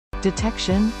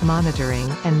Detection, Monitoring,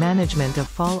 and Management of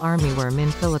Fall Armyworm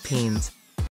in Philippines.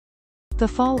 The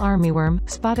fall armyworm,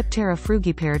 Spodoptera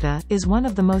frugiperta, is one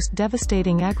of the most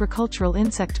devastating agricultural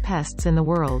insect pests in the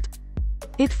world.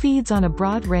 It feeds on a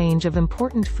broad range of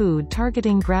important food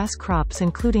targeting grass crops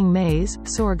including maize,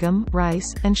 sorghum,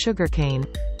 rice, and sugarcane.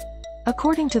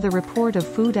 According to the report of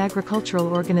Food Agricultural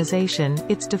Organization,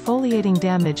 its defoliating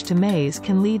damage to maize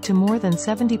can lead to more than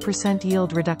 70%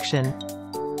 yield reduction.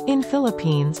 In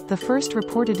Philippines, the first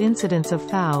reported incidence of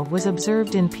FAO was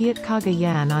observed in Piat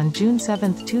Cagayan on June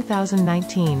 7,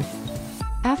 2019.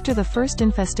 After the first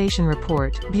infestation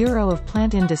report, Bureau of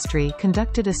Plant Industry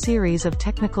conducted a series of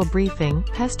technical briefing,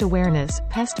 pest awareness,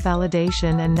 pest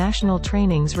validation and national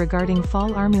trainings regarding fall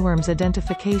armyworms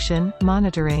identification,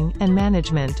 monitoring, and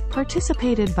management,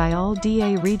 participated by all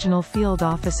DA regional field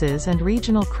offices and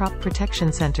regional crop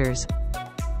protection centers.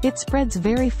 It spreads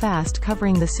very fast,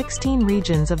 covering the 16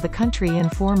 regions of the country in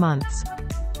 4 months.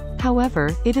 However,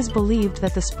 it is believed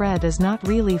that the spread is not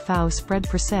really FAO spread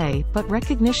per se, but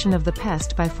recognition of the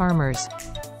pest by farmers.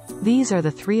 These are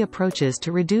the 3 approaches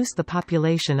to reduce the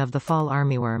population of the fall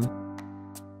armyworm.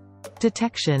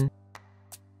 Detection.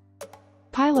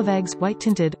 Pile of eggs, white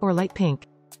tinted, or light pink.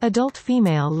 Adult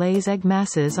female lays egg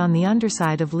masses on the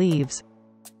underside of leaves.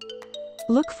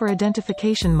 Look for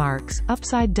identification marks,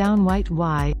 upside down white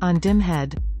Y, on dim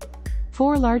head.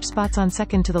 4 large spots on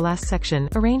second to the last section,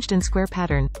 arranged in square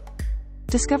pattern.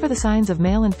 Discover the signs of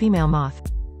male and female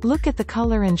moth. Look at the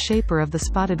color and shape of the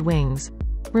spotted wings.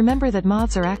 Remember that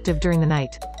moths are active during the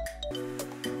night.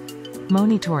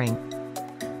 Monitoring.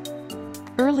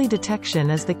 Early detection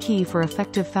is the key for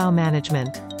effective FAO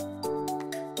management.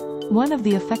 One of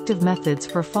the effective methods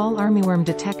for fall armyworm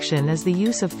detection is the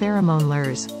use of pheromone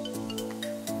lures.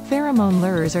 Pheromone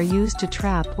lures are used to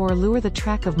trap or lure the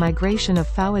track of migration of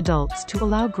FAO adults to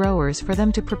allow growers for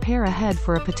them to prepare ahead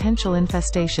for a potential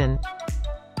infestation.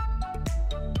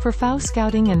 For FAO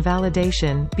scouting and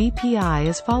validation, BPI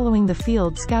is following the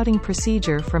field scouting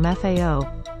procedure from FAO.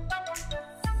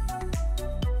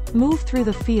 Move through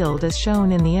the field as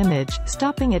shown in the image,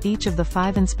 stopping at each of the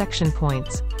 5 inspection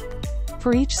points.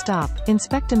 For each stop,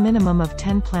 inspect a minimum of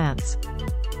 10 plants.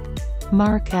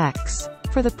 Mark X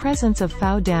for the presence of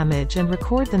FAO damage and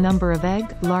record the number of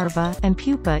egg, larva, and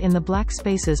pupa in the black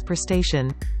spaces per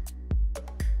station.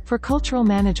 For cultural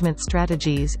management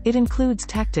strategies, it includes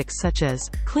tactics such as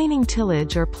cleaning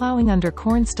tillage or plowing under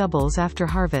corn stubbles after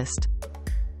harvest.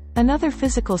 Another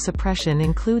physical suppression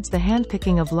includes the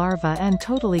handpicking of larvae and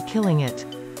totally killing it.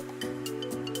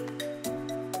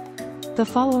 The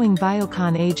following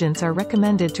biocon agents are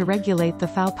recommended to regulate the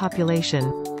FAO population.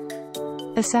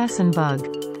 Assassin bug.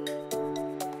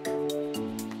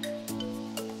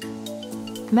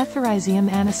 Methoryzium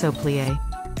anisopliae.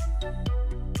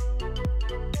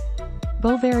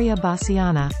 Bovaria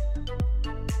bassiana.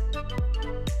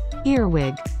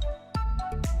 Earwig.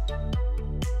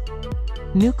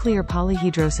 Nuclear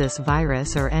polyhedrosis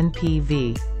virus or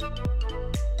NPV.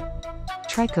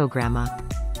 Trichogramma.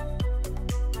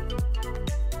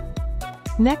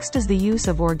 Next is the use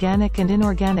of organic and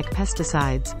inorganic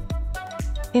pesticides.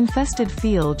 Infested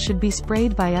field should be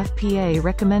sprayed by FPA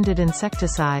recommended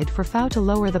insecticide for FAO to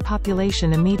lower the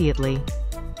population immediately.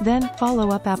 Then,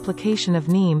 follow-up application of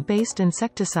neem-based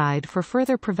insecticide for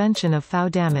further prevention of FAO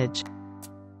damage.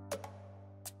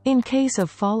 In case of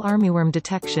fall armyworm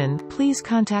detection, please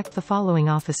contact the following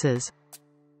offices.